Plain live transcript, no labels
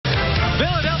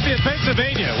Philadelphia,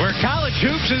 Pennsylvania, where college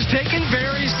hoops is taken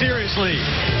very seriously.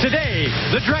 Today,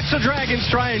 the Drexel Dragons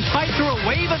try and fight through a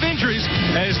wave of injuries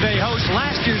as they host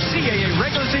last year's CAA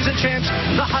regular season champs,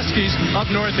 the Huskies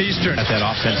of Northeastern. At that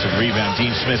offensive rebound,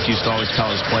 Dean Smith used to always tell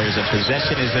his players that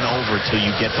possession isn't over till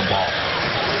you get the ball.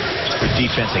 Good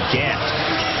defense again.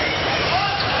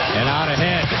 And out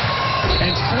ahead,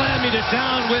 and slamming it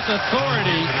down with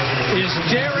authority is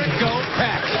Derek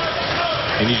Peck.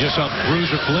 And you just saw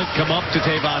Bruiser Flint come up to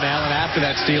Tavon Allen after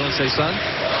that steal and say, son,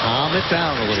 calm it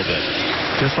down a little bit.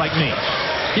 Just like me.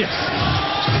 Yes.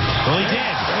 Well, he did.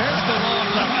 There's the long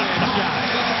left-hand shot.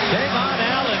 Tavon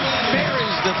Allen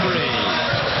buries the three.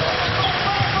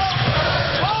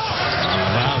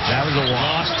 Wow, that was a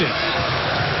lost it.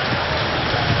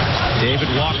 David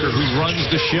Walker, who runs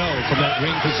the show from that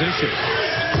wing position.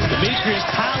 Demetrius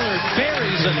Pollard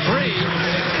buries a three.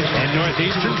 And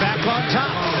Northeastern back on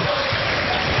top.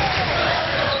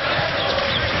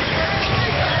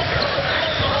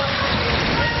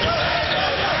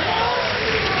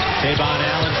 Tavon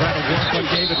Allen trying to work on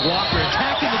David Walker,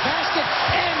 attacking the basket,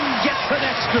 and gets an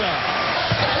extra.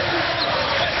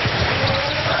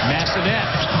 Massonet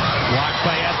Blocked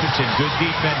by Etherton. Good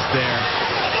defense there.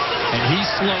 And he's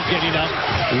slow getting up.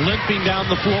 Limping down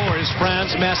the floor is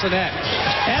Franz Massonet.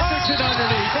 Etherton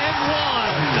underneath, and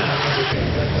one.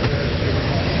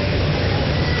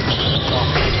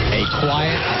 A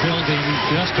quiet building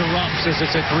just erupts as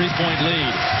it's a three-point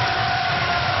lead.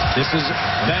 This is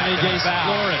Benegay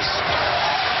Flores.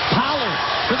 Pollard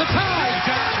for the tie.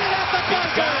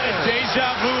 Got it.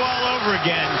 Deja vu all over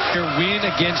again. Their win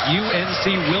against UNC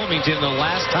Wilmington the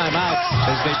last time out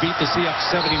as they beat the CF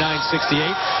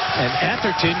 79-68. And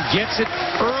Etherton gets it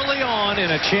early on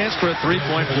and a chance for a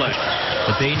three-point play.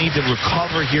 But they need to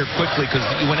recover here quickly because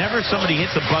whenever somebody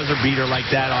hits a buzzer beater like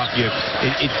that off you,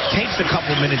 it takes a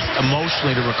couple minutes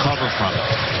emotionally to recover from it.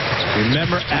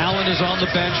 Remember, Allen is on the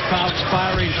bench,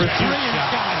 firing for three and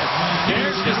got it.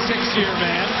 There's the six-year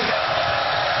man.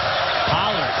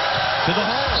 Pollard to the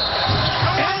hole.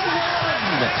 And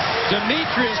one!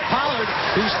 Demetrius Pollard,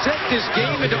 who set this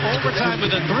game into overtime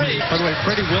with a three. By the way,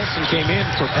 Freddie Wilson came in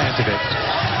for Pantovic.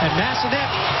 And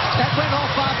Massonet, that went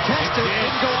off tested,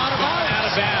 didn't go out of bounds. Out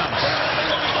of bounds.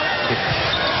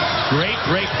 Great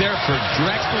break there for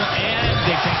Drexel, and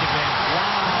they take advantage.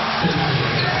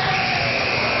 Wow.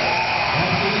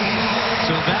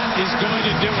 So that is going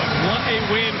to do it. What a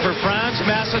win for Franz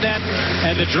Massonet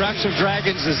and the Drexel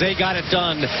Dragons as they got it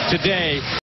done today.